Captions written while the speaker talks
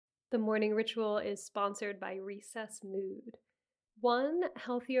The morning ritual is sponsored by Recess Mood. One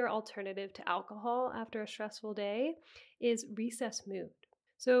healthier alternative to alcohol after a stressful day is Recess Mood.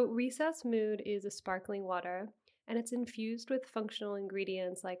 So, Recess Mood is a sparkling water and it's infused with functional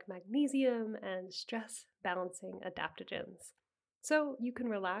ingredients like magnesium and stress balancing adaptogens. So, you can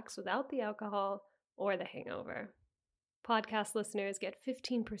relax without the alcohol or the hangover. Podcast listeners get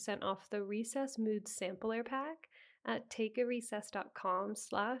 15% off the Recess Mood Sampler Pack at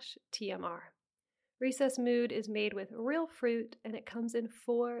takearecess.com/TMR. Recess Mood is made with real fruit and it comes in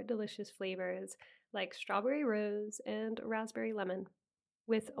 4 delicious flavors like strawberry rose and raspberry lemon.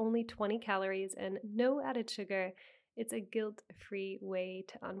 With only 20 calories and no added sugar, it's a guilt-free way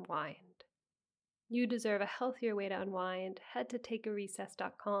to unwind. You deserve a healthier way to unwind. Head to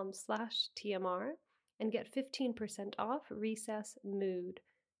takearecess.com/TMR and get 15% off Recess Mood,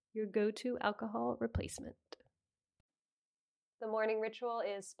 your go-to alcohol replacement. The morning ritual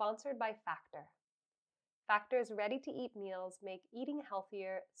is sponsored by Factor. Factor's ready-to-eat meals make eating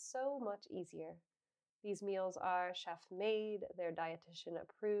healthier so much easier. These meals are chef-made, they're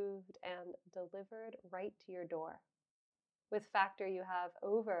dietitian-approved, and delivered right to your door. With Factor, you have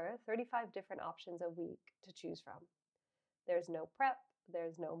over 35 different options a week to choose from. There's no prep,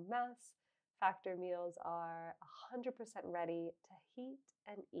 there's no mess. Factor meals are 100% ready to heat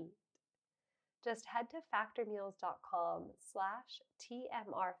and eat. Just head to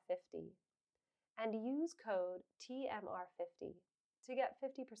factormeals.com/TMR50 and use code TMR50 to get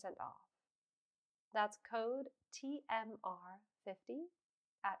 50% off. That's code TMR50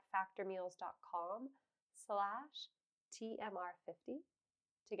 at factormeals.com/TMR50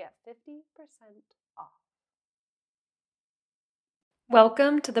 to get 50% off.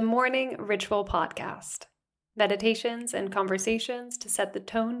 Welcome to the Morning Ritual Podcast, meditations and conversations to set the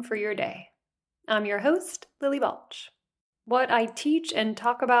tone for your day. I'm your host, Lily Balch. What I teach and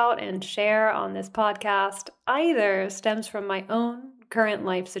talk about and share on this podcast either stems from my own current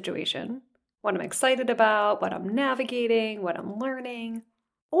life situation, what I'm excited about, what I'm navigating, what I'm learning,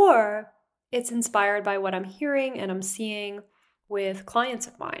 or it's inspired by what I'm hearing and I'm seeing with clients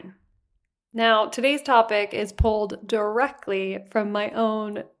of mine. Now, today's topic is pulled directly from my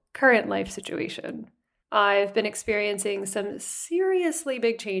own current life situation. I've been experiencing some seriously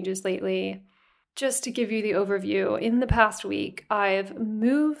big changes lately. Just to give you the overview, in the past week, I've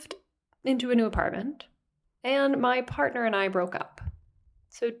moved into a new apartment and my partner and I broke up.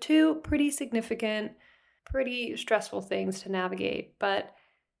 So 2 pretty significant, pretty stressful things to navigate. But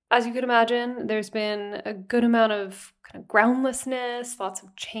as you can imagine, there's been a good amount of kind of groundlessness, lots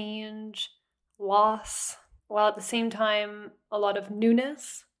of change, loss, while at the same time, a lot of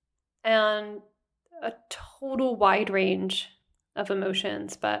newness and a total wide range of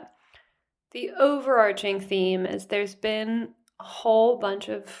emotions. But the overarching theme is there's been a whole bunch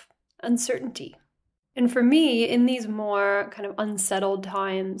of uncertainty. And for me, in these more kind of unsettled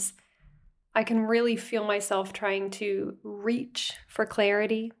times, I can really feel myself trying to reach for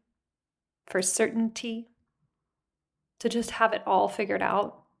clarity, for certainty, to just have it all figured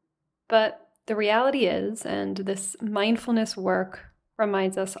out. But the reality is, and this mindfulness work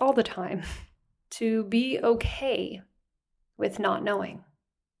reminds us all the time, to be okay with not knowing.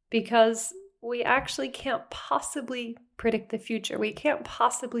 Because we actually can't possibly predict the future. We can't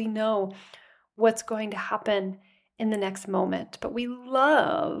possibly know what's going to happen in the next moment. But we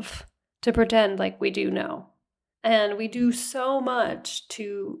love to pretend like we do know. And we do so much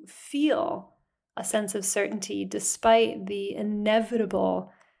to feel a sense of certainty despite the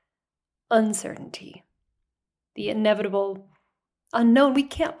inevitable uncertainty, the inevitable unknown. We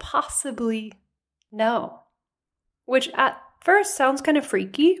can't possibly know, which at first sounds kind of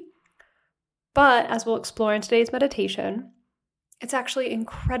freaky. But as we'll explore in today's meditation, it's actually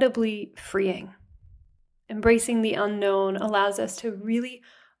incredibly freeing. Embracing the unknown allows us to really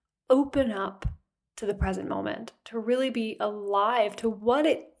open up to the present moment, to really be alive to what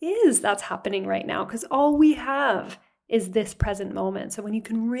it is that's happening right now, because all we have is this present moment. So when you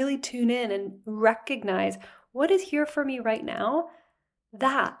can really tune in and recognize what is here for me right now,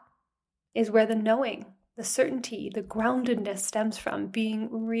 that is where the knowing, the certainty, the groundedness stems from, being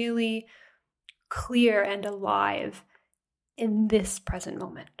really clear and alive in this present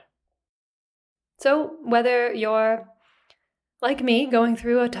moment. So whether you're like me, going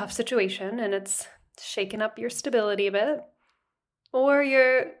through a tough situation and it's shaken up your stability a bit, or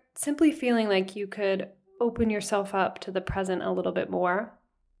you're simply feeling like you could open yourself up to the present a little bit more,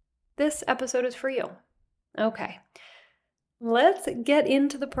 this episode is for you. Okay, let's get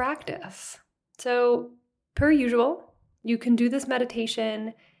into the practice. So, per usual, you can do this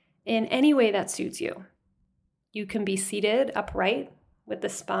meditation in any way that suits you. You can be seated upright with the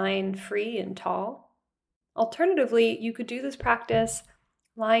spine free and tall. Alternatively, you could do this practice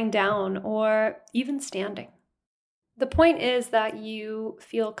lying down or even standing. The point is that you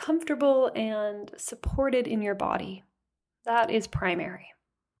feel comfortable and supported in your body. That is primary.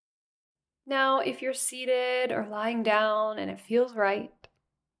 Now, if you're seated or lying down and it feels right,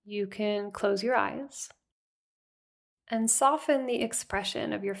 you can close your eyes and soften the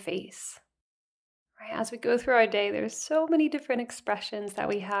expression of your face. Right? As we go through our day, there's so many different expressions that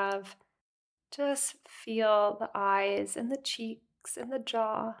we have. Just feel the eyes and the cheeks and the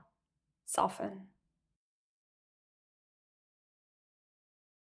jaw soften.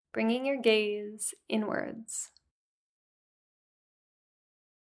 Bringing your gaze inwards.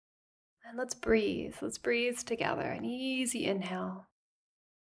 And let's breathe. Let's breathe together. An easy inhale.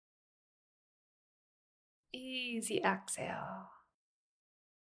 Easy exhale.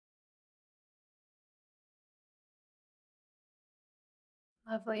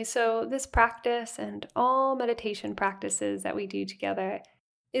 Lovely. So this practice and all meditation practices that we do together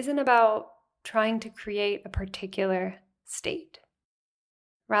isn't about trying to create a particular state.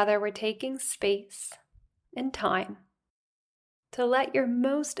 Rather, we're taking space and time to let your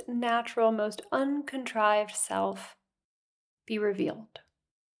most natural, most uncontrived self be revealed.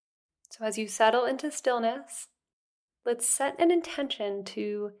 So as you settle into stillness, let's set an intention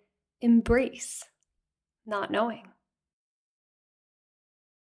to embrace not knowing.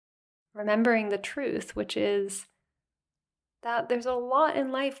 Remembering the truth, which is that there's a lot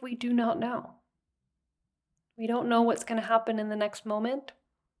in life we do not know. We don't know what's going to happen in the next moment.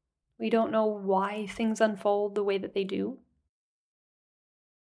 We don't know why things unfold the way that they do.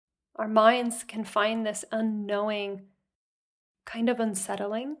 Our minds can find this unknowing kind of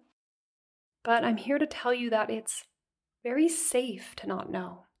unsettling, but I'm here to tell you that it's very safe to not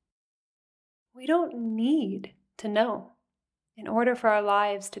know. We don't need to know in order for our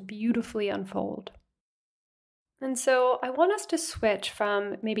lives to beautifully unfold. And so I want us to switch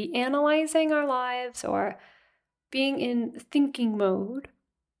from maybe analyzing our lives or being in thinking mode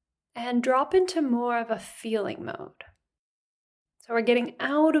and drop into more of a feeling mode. So we're getting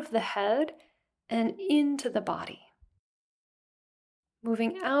out of the head and into the body.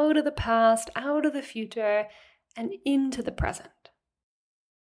 Moving out of the past, out of the future, and into the present.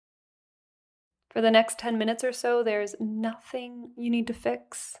 For the next 10 minutes or so, there's nothing you need to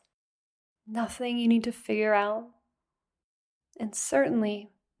fix, nothing you need to figure out, and certainly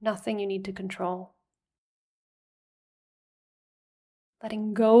nothing you need to control.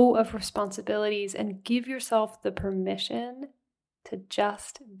 Letting go of responsibilities and give yourself the permission to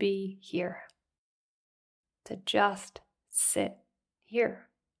just be here, to just sit here.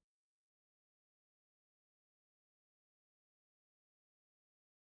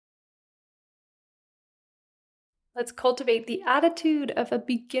 Let's cultivate the attitude of a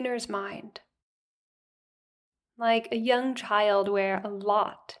beginner's mind, like a young child where a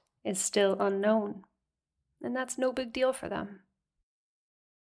lot is still unknown, and that's no big deal for them.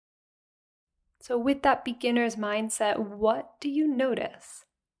 So with that beginner's mindset, what do you notice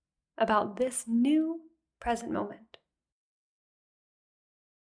about this new present moment?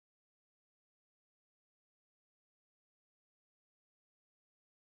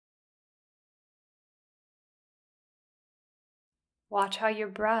 Watch how your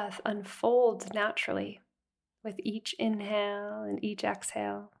breath unfolds naturally with each inhale and each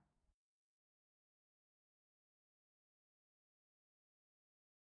exhale.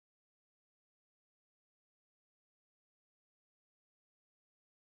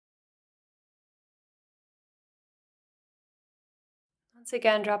 Once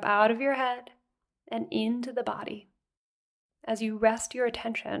again, drop out of your head and into the body as you rest your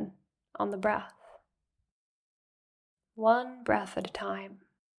attention on the breath. One breath at a time.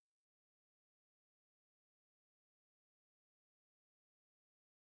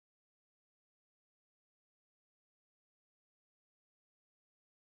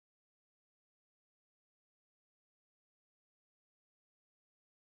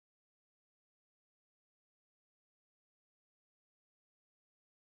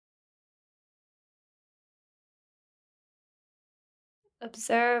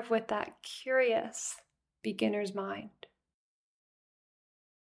 Observe with that curious beginner's mind.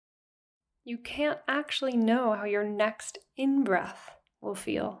 You can't actually know how your next in-breath will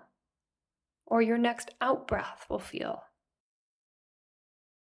feel or your next out-breath will feel.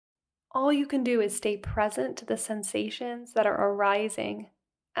 All you can do is stay present to the sensations that are arising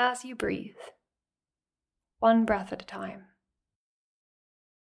as you breathe, one breath at a time.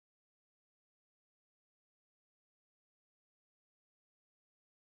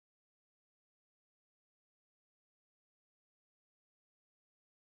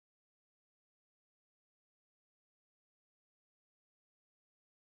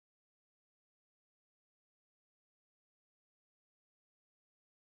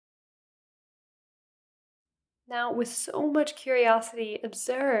 Now, with so much curiosity,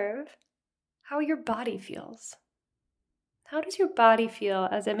 observe how your body feels. How does your body feel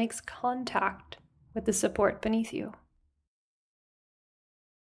as it makes contact with the support beneath you?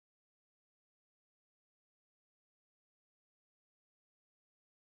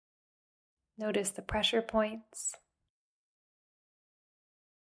 Notice the pressure points.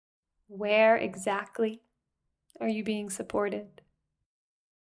 Where exactly are you being supported?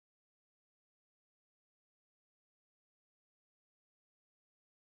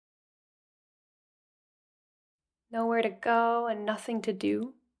 Nowhere to go and nothing to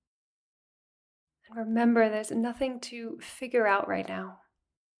do. And remember, there's nothing to figure out right now.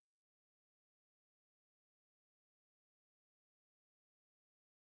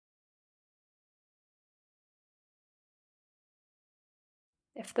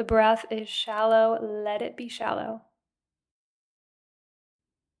 If the breath is shallow, let it be shallow.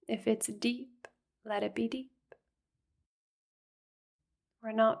 If it's deep, let it be deep.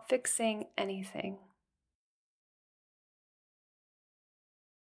 We're not fixing anything.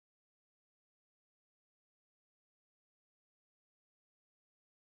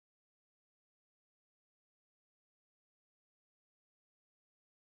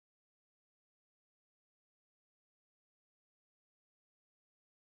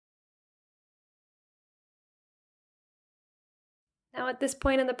 Now, at this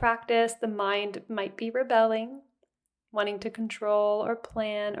point in the practice, the mind might be rebelling, wanting to control or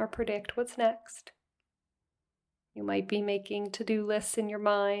plan or predict what's next. You might be making to-do lists in your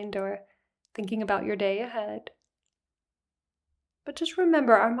mind or thinking about your day ahead. But just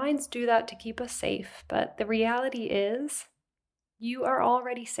remember, our minds do that to keep us safe, but the reality is you are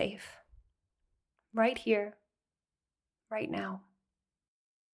already safe. Right here, right now.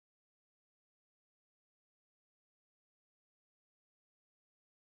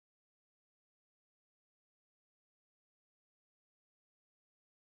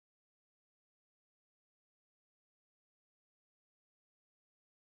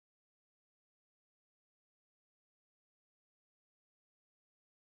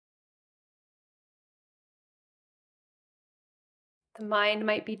 The mind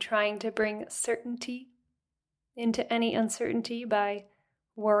might be trying to bring certainty into any uncertainty by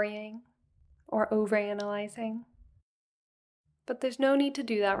worrying or overanalyzing. But there's no need to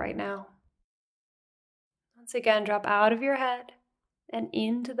do that right now. Once again, drop out of your head and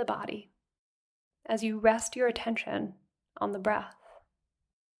into the body as you rest your attention on the breath.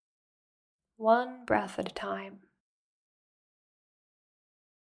 One breath at a time.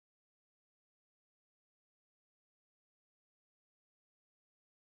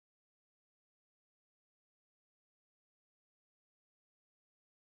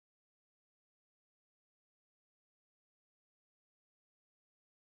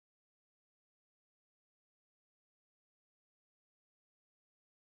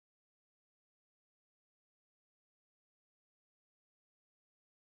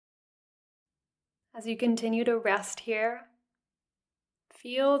 As you continue to rest here,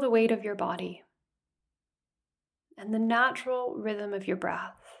 feel the weight of your body and the natural rhythm of your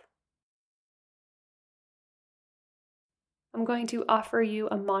breath. I'm going to offer you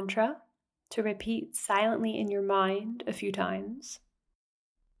a mantra to repeat silently in your mind a few times.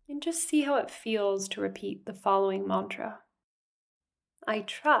 And just see how it feels to repeat the following mantra. I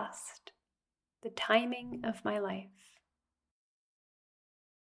trust the timing of my life.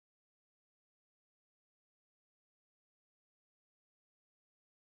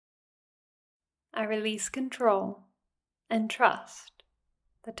 I release control and trust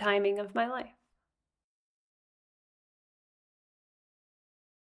the timing of my life.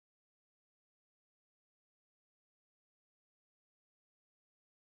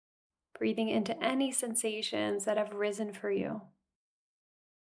 Breathing into any sensations that have risen for you.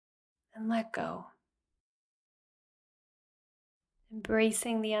 And let go.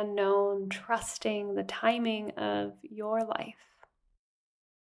 Embracing the unknown, trusting the timing of your life.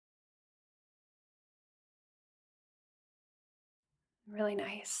 Really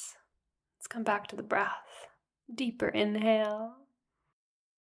nice. Let's come back to the breath. Deeper inhale.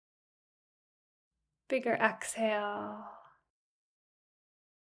 Bigger exhale.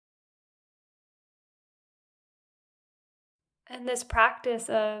 And this practice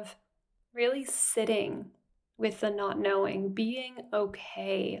of really sitting with the not knowing, being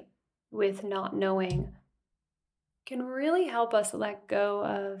okay with not knowing, can really help us let go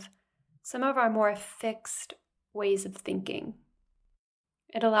of some of our more fixed ways of thinking.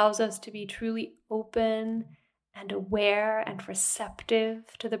 It allows us to be truly open and aware and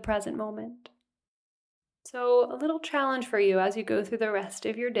receptive to the present moment. So, a little challenge for you as you go through the rest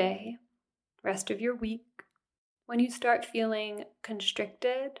of your day, rest of your week, When you start feeling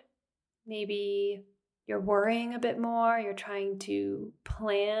constricted, maybe you're worrying a bit more, you're trying to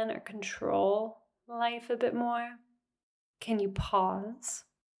plan or control life a bit more, can you pause?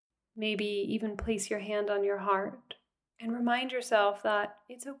 Maybe even place your hand on your heart and remind yourself that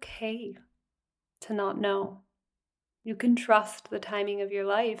it's okay to not know. You can trust the timing of your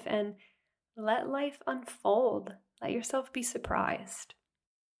life and let life unfold. Let yourself be surprised.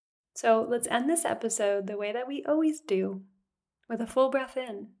 So let's end this episode the way that we always do, with a full breath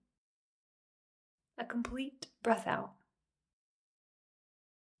in, a complete breath out,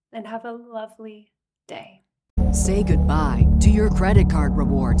 and have a lovely day. Say goodbye to your credit card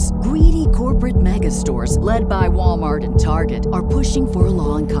rewards. Greedy corporate mega stores, led by Walmart and Target, are pushing for a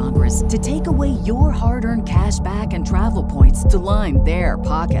law in Congress to take away your hard-earned cash back and travel points to line their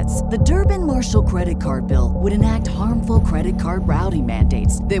pockets. The Durbin-Marshall credit card bill would enact harmful credit card routing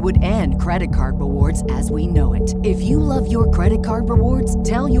mandates that would end credit card rewards as we know it. If you love your credit card rewards,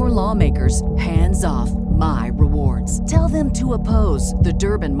 tell your lawmakers, hands off my rewards. Tell them to oppose the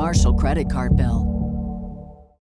Durbin-Marshall credit card bill.